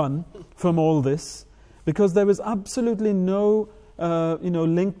use the pun, from all this, because there is absolutely no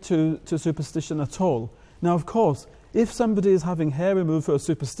link to superstition at all. Now, of course, if somebody is having hair removed for a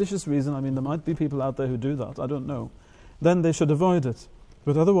superstitious reason, I mean, there might be people out there who do that, I don't know, then they should avoid it.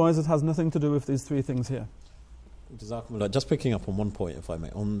 But otherwise, it has nothing to do with these three things here. Just picking up on one point, if I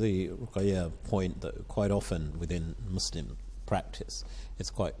may, on the Ruqayya point, that quite often within Muslim practice, it's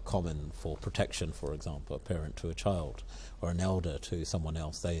quite common for protection, for example, a parent to a child or an elder to someone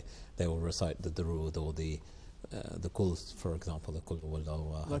else, they will recite the Durood or the Qul, for example, the Qul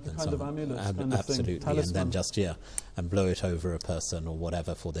Huwallahu like a kind of amulet kind absolutely, of thing, and then just and blow it over a person or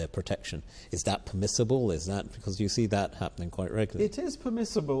whatever for their protection. Is that permissible? Is that, because you see that happening quite regularly? It is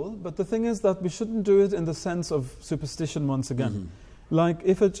permissible, but the thing is that we shouldn't do it in the sense of superstition once again. Mm-hmm. Like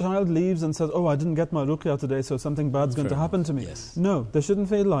if a child leaves and says, oh, I didn't get my ruqya today, so something bad's going to happen to me. Yes. No, they shouldn't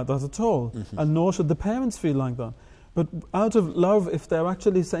feel like that at all, mm-hmm. and nor should the parents feel like that. But out of love, if they're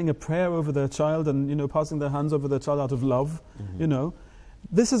actually saying a prayer over their child and, passing their hands over their child out of love, mm-hmm.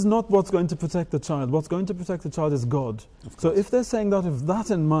 This is not what's going to protect the child. What's going to protect the child is God. So if they're saying that with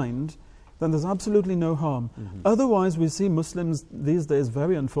that in mind, then there's absolutely no harm. Mm-hmm. Otherwise, we see Muslims these days,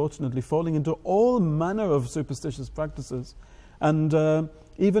 very unfortunately, falling into all manner of superstitious practices, and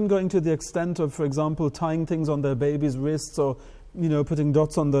even going to the extent of, for example, tying things on their babies' wrists, or putting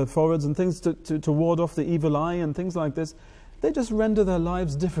dots on their foreheads and things to ward off the evil eye and things like this. They just render their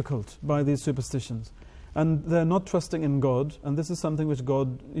lives difficult by these superstitions. And they're not trusting in God, and this is something which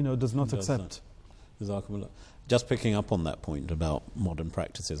God, does not accept. Just picking up on that point about modern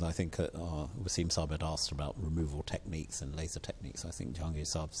practices, I think Wasim Saab had asked about removal techniques and laser techniques. I think Jahangir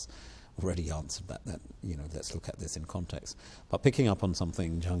Saab's already answered that, let's look at this in context. But picking up on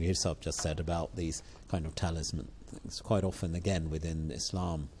something Jahangir Saab just said about these kind of talisman things, quite often, again, within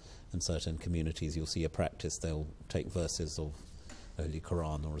Islam and certain communities, you'll see a practice, they'll take verses of the Holy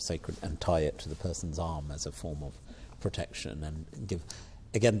Quran or a sacred and tie it to the person's arm as a form of protection and give.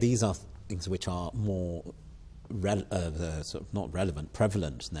 Again, these are things which are more sort of not relevant,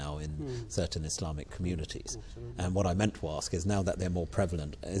 prevalent now in certain Islamic communities. Absolutely. And what I meant to ask is, now that they're more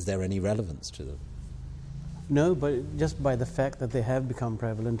prevalent, is there any relevance to them? No, but just by the fact that they have become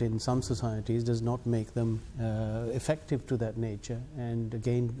prevalent in some societies does not make them effective to that nature. And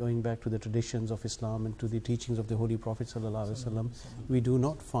again, going back to the traditions of Islam and to the teachings of the Holy Prophet ﷺ, we do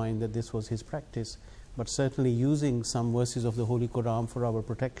not find that this was his practice. But certainly using some verses of the Holy Quran for our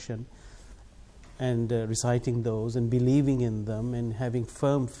protection and reciting those and believing in them and having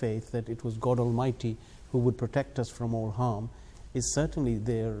firm faith that it was God Almighty who would protect us from all harm is certainly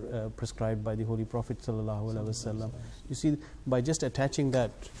there prescribed by the Holy Prophet ﷺ. You see, by just attaching that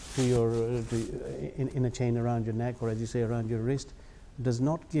to your in a chain around your neck, or as you say, around your wrist, does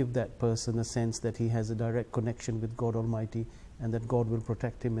not give that person a sense that he has a direct connection with God Almighty and that God will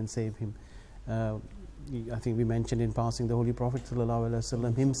protect him and save him. I think we mentioned in passing the Holy Prophet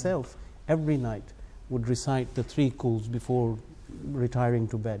ﷺ himself every night would recite the 3 Quls before retiring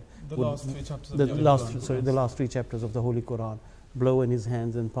to bed. The last 3 chapters of the last 3 chapters of the Holy Quran, blow in his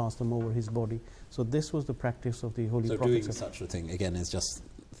hands and pass them over his body. So this was the practice of the Holy Prophet. So doing such a thing, again, is just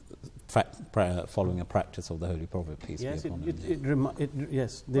following a practice of the Holy Prophet, peace be upon him.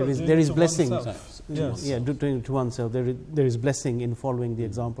 Yes, there is blessing. Yes. Yeah, doing it to oneself. There is blessing in following the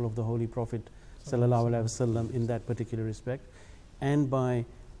example of the Holy Prophet ﷺ in that particular respect. And by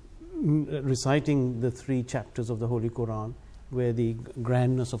reciting the 3 chapters of the Holy Quran, where the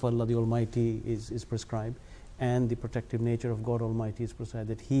grandness of Allah the Almighty is prescribed, and the protective nature of God Almighty is prescribed,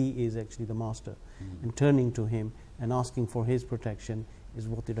 that He is actually the Master. And turning to Him and asking for His protection is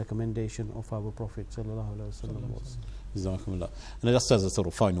what the recommendation of our Prophet ﷺ was. And just as a sort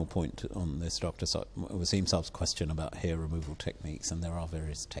of final point on this, Dr. Wasim Saab's question about hair removal techniques, and there are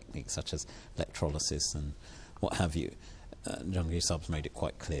various techniques such as electrolysis and what have you. Jahangir Saab's made it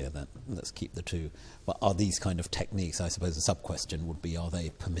quite clear that let's keep the 2. But are these kind of techniques, I suppose the sub-question would be, are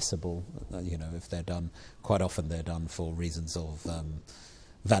they permissible? If they're done, quite often they're done for reasons of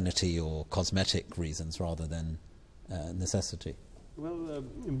vanity or cosmetic reasons rather than necessity. Well,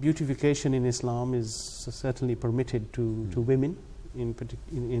 beautification in Islam is certainly permitted to women,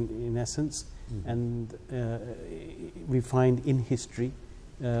 in essence, and we find in history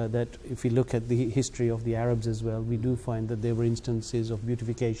that if we look at the history of the Arabs as well, we do find that there were instances of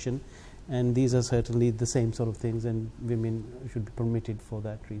beautification, and these are certainly the same sort of things, and women should be permitted for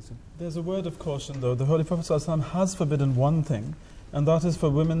that reason. There's a word of caution, though. The Holy Prophet ﷺ has forbidden one thing, and that is for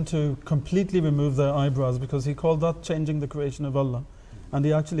women to completely remove their eyebrows, because he called that changing the creation of Allah. And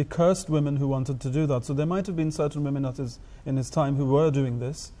he actually cursed women who wanted to do that. So there might have been certain women in his time who were doing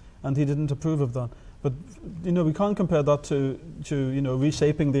this, and he didn't approve of that. But, we can't compare that to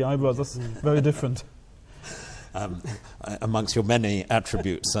reshaping the eyebrows. That's very different. Amongst your many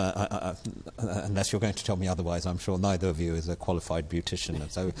attributes, unless you're going to tell me otherwise, I'm sure neither of you is a qualified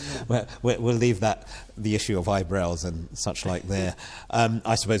beautician. So we'll leave the issue of eyebrows and such like there.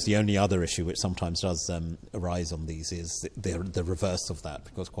 I suppose the only other issue which sometimes does arise on these is the reverse of that,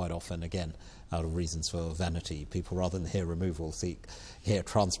 because quite often, again, out of reasons for vanity, people, rather than hair removal, seek hair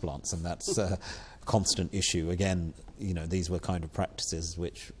transplants, and that's a constant issue. Again, these were kind of practices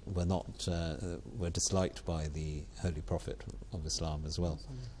which were not were disliked by the Holy Prophet of Islam as well.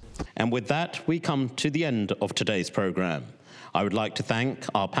 And with that, we come to the end of today's programme. I would like to thank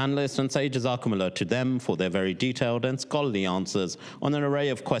our panellists and say Jazakumullah to them for their very detailed and scholarly answers on an array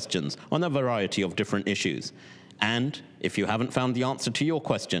of questions on a variety of different issues. And if you haven't found the answer to your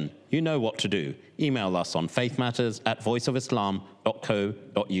question, you know what to do. Email us on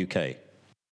faithmatters@voiceofislam.co.uk.